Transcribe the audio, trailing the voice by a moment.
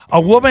A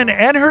woman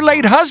and her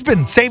late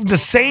husband saved the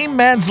same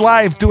man's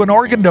life through an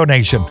organ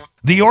donation.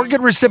 The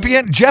organ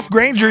recipient, Jeff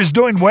Granger, is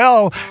doing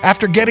well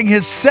after getting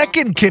his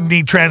second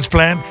kidney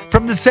transplant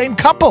from the same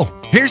couple.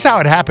 Here's how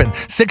it happened.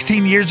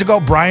 16 years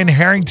ago, Brian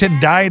Harrington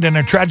died in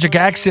a tragic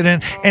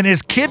accident, and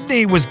his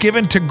kidney was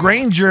given to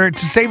Granger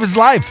to save his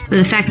life.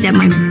 The fact that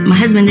my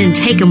husband didn't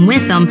take him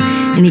with him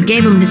and he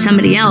gave him to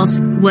somebody else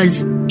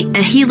was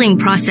a healing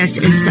process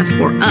and stuff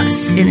for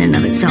us in and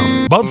of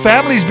itself. Both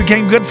families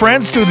became good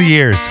friends through the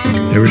years.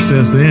 Ever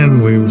since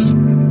then,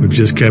 we've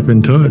just kept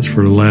in touch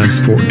for the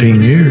last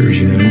 14 years,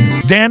 you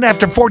know. Then,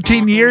 after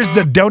 14 years,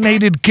 the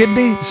donated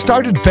kidney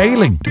started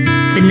failing.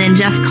 And then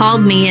Jeff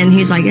called me and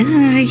he's like, I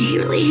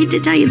really hate to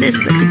tell you this,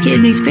 but the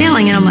kidney's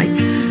failing. And I'm like,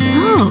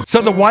 oh.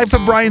 So the wife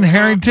of Brian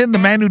Harrington, the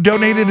man who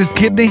donated his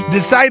kidney,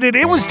 decided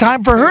it was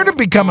time for her to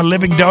become a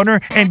living donor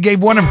and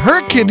gave one of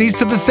her kidneys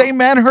to the same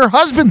man her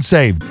husband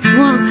saved.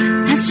 Well,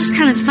 that's just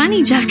kind of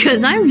funny, Jeff,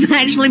 because I've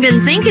actually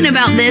been thinking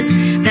about this,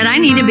 that I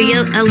need to be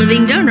a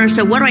living donor.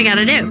 So what do I got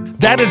to do?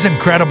 That is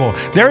incredible.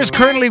 There is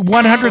currently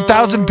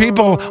 100,000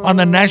 people on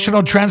the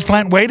National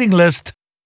Transplant waiting list.